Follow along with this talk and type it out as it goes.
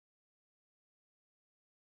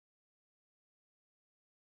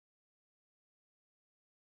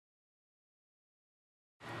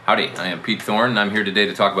Howdy, I am Pete Thorn and I'm here today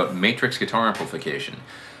to talk about Matrix guitar amplification.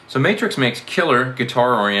 So Matrix makes killer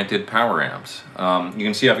guitar-oriented power amps. You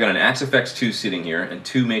can see I've got an Axe-FX2 sitting here and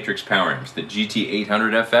two Matrix power amps, the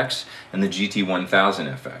GT800FX and the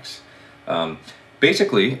GT1000FX.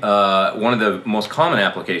 Basically, one of the most common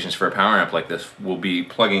applications for a power amp like this will be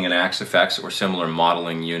plugging an Axe-FX or similar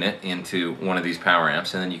modeling unit into one of these power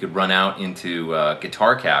amps, and then you could run out into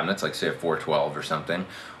guitar cabinets, like say a 412 or something,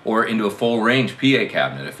 or into a full range PA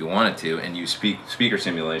cabinet if you wanted to, and use speaker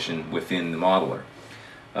simulation within the modeler.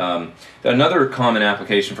 Another common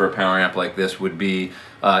application for a power amp like this would be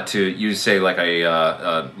to use, say, like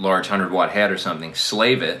a large 100-watt head or something,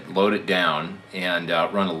 slave it, load it down, and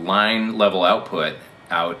run a line level output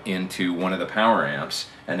out into one of the power amps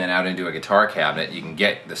and then out into a guitar cabinet. You can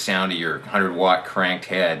get the sound of your 100-watt cranked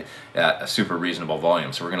head at a super reasonable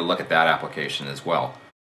volume. So we're going to look at that application as well.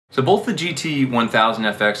 So both the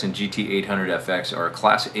GT1000FX and GT800FX are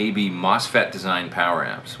Class AB MOSFET designed power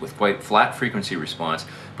amps with quite flat frequency response,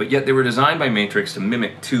 but yet they were designed by Matrix to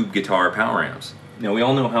mimic tube guitar power amps. Now we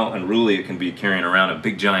all know how unruly it can be carrying around a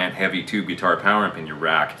big giant heavy tube guitar power amp in your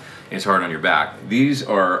rack. It's hard on your back. These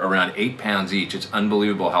are around 8 pounds each. It's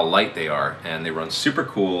unbelievable how light they are, and they run super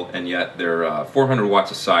cool, and yet they're 400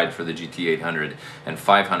 watts aside for the GT800 and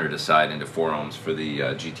 500 aside into 4 ohms for the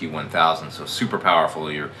GT1000, so super powerful.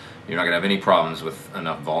 You're not going to have any problems with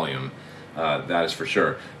enough volume. That is for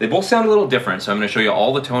sure. They both sound a little different, so I'm going to show you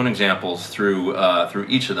all the tone examples through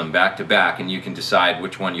each of them back to back, and you can decide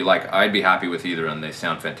which one you like. I'd be happy with either, and they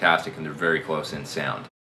sound fantastic, and they're very close in sound.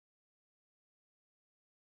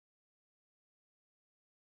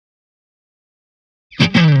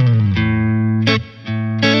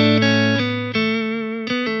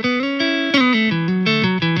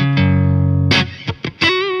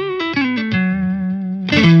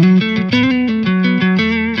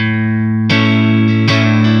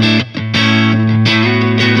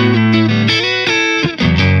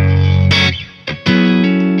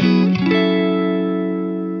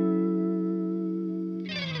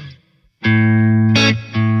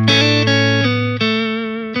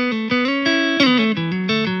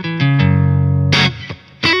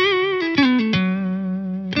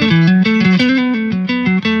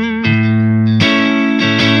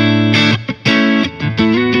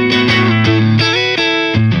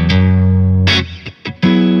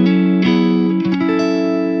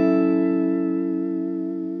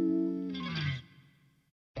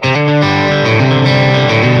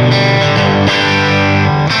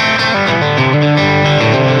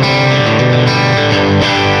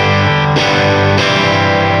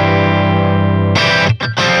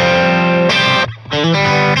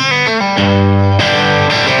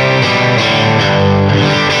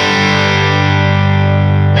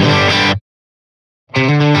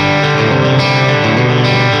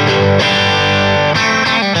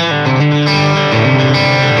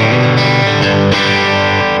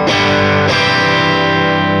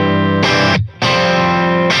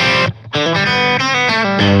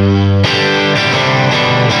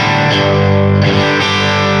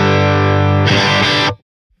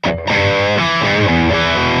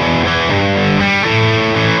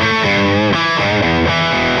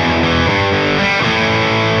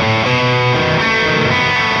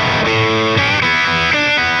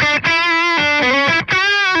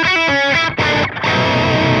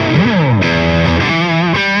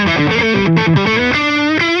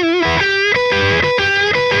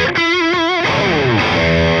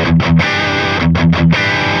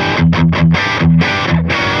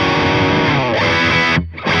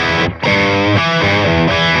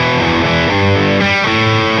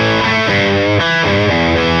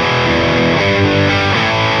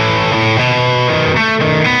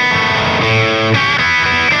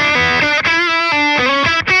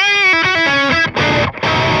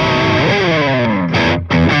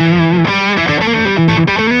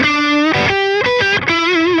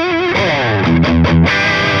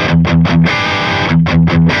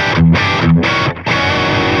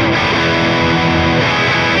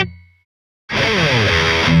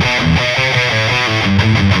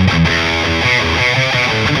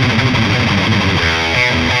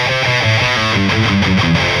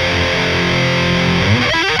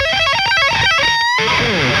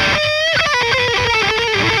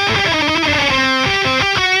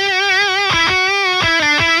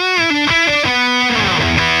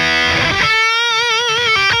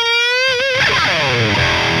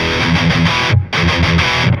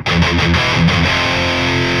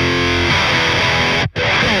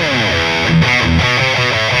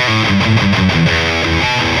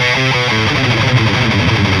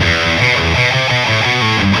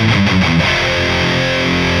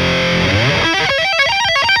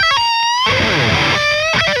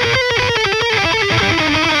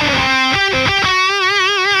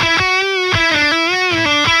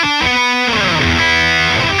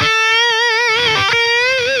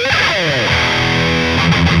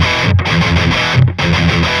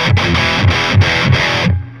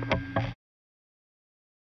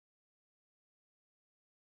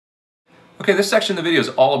 Okay, this section of the video is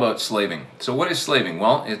all about slaving. So what is slaving?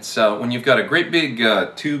 Well, it's when you've got a great big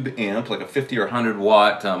tube amp, like a 50 or 100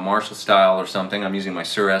 watt Marshall style or something. I'm using my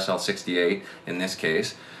Sur SL68 in this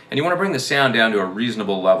case. And you want to bring the sound down to a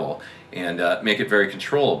reasonable level and make it very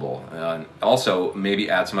controllable. Also, maybe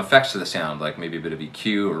add some effects to the sound, like maybe a bit of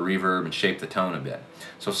EQ or reverb, and shape the tone a bit.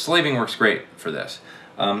 So slaving works great for this.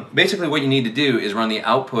 Basically what you need to do is run the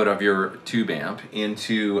output of your tube amp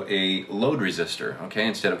into a load resistor, okay,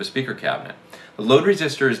 instead of a speaker cabinet. The load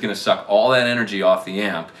resistor is going to suck all that energy off the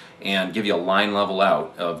amp and give you a line level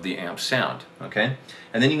out of the amp's sound, okay?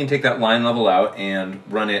 And then you can take that line level out and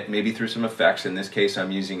run it maybe through some effects. In this case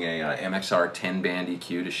I'm using a MXR 10 band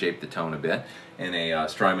EQ to shape the tone a bit, and a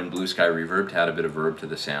Strymon Blue Sky reverb to add a bit of verb to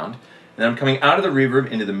the sound. And then I'm coming out of the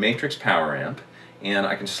reverb into the Matrix power amp, and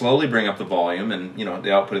I can slowly bring up the volume, and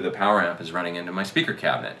the output of the power amp is running into my speaker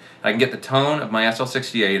cabinet. I can get the tone of my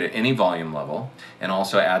SL68 at any volume level, and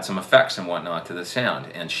also add some effects and whatnot to the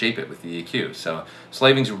sound and shape it with the EQ. So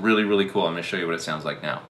slaving's really, really cool. I'm going to show you what it sounds like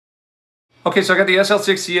now. Okay, so I got the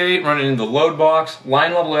SL68 running into the load box,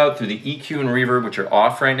 line level out through the EQ and reverb, which are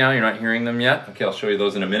off right now. You're not hearing them yet. Okay, I'll show you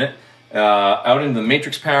those in a minute. Out into the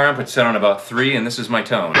Matrix power amp, it's set on about 3, and this is my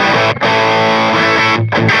tone.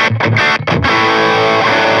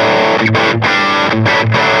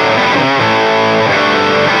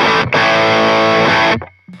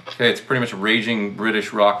 Okay, it's pretty much raging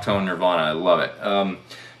British rock tone Nirvana. I love it.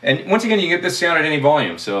 And once again, you get this sound at any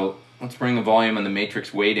volume. So let's bring the volume on the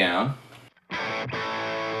Matrix way down.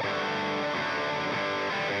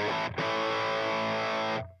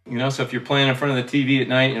 So if you're playing in front of the TV at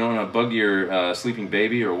night, you don't want to bug your sleeping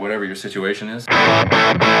baby or whatever your situation is, you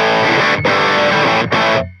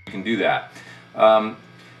can do that.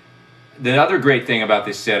 The other great thing about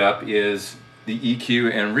this setup is the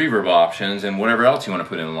EQ and reverb options and whatever else you want to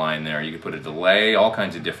put in line there. You can put a delay, all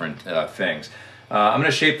kinds of different things. I'm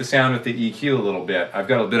going to shape the sound with the EQ a little bit. I've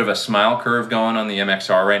got a bit of a smile curve going on the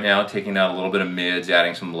MXR right now, taking out a little bit of mids,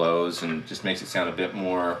 adding some lows, and just makes it sound a bit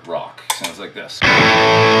more rock. Sounds like this.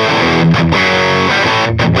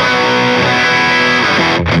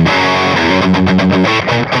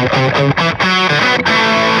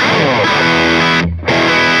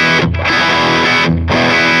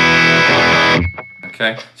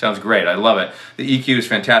 Okay, sounds great. I love it. The EQ is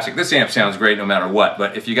fantastic. This amp sounds great no matter what,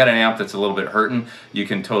 but if you got an amp that's a little bit hurting, you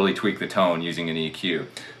can totally tweak the tone using an EQ.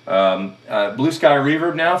 Blue Sky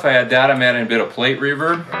reverb now, if I add that, I'm adding a bit of plate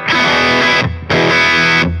reverb.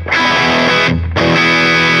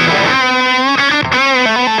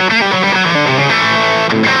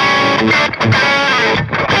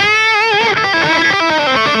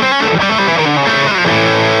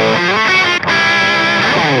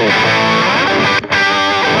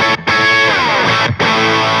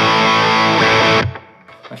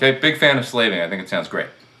 Okay, big fan of slaving. I think it sounds great.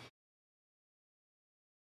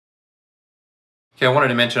 Okay, I wanted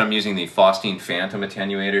to mention I'm using the Faustine Phantom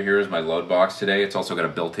attenuator here as my load box today. It's also got a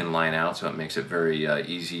built-in line out, so it makes it very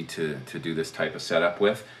easy to do this type of setup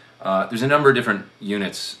with. There's a number of different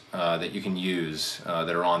units that you can use that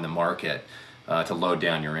are on the market to load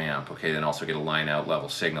down your amp. Okay, then also get a line out level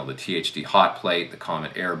signal. The THD hot plate, the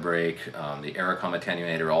Comet air brake, the Aerocom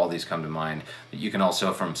attenuator, all these come to mind. You can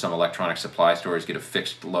also, from some electronic supply stores, get a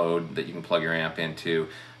fixed load that you can plug your amp into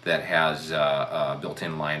that has a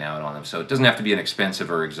built-in line out on them. So it doesn't have to be an expensive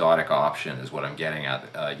or exotic option is what I'm getting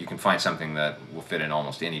at. You can find something that will fit in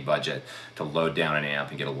almost any budget to load down an amp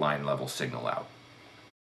and get a line level signal out.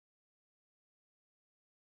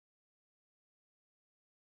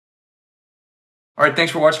 Alright,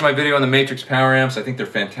 thanks for watching my video on the Matrix power amps. I think they're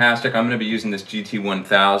fantastic. I'm going to be using this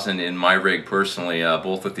GT1000 in my rig personally,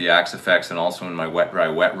 both with the Axe effects and also in my wet-dry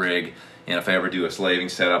wet rig. And if I ever do a slaving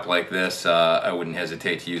setup like this, I wouldn't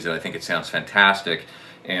hesitate to use it. I think it sounds fantastic,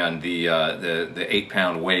 and the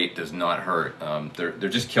 8-pound weight does not hurt. They're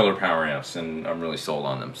just killer power amps, and I'm really sold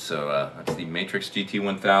on them. So that's the Matrix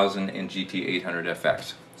GT1000 and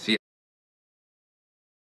GT800FX. See ya.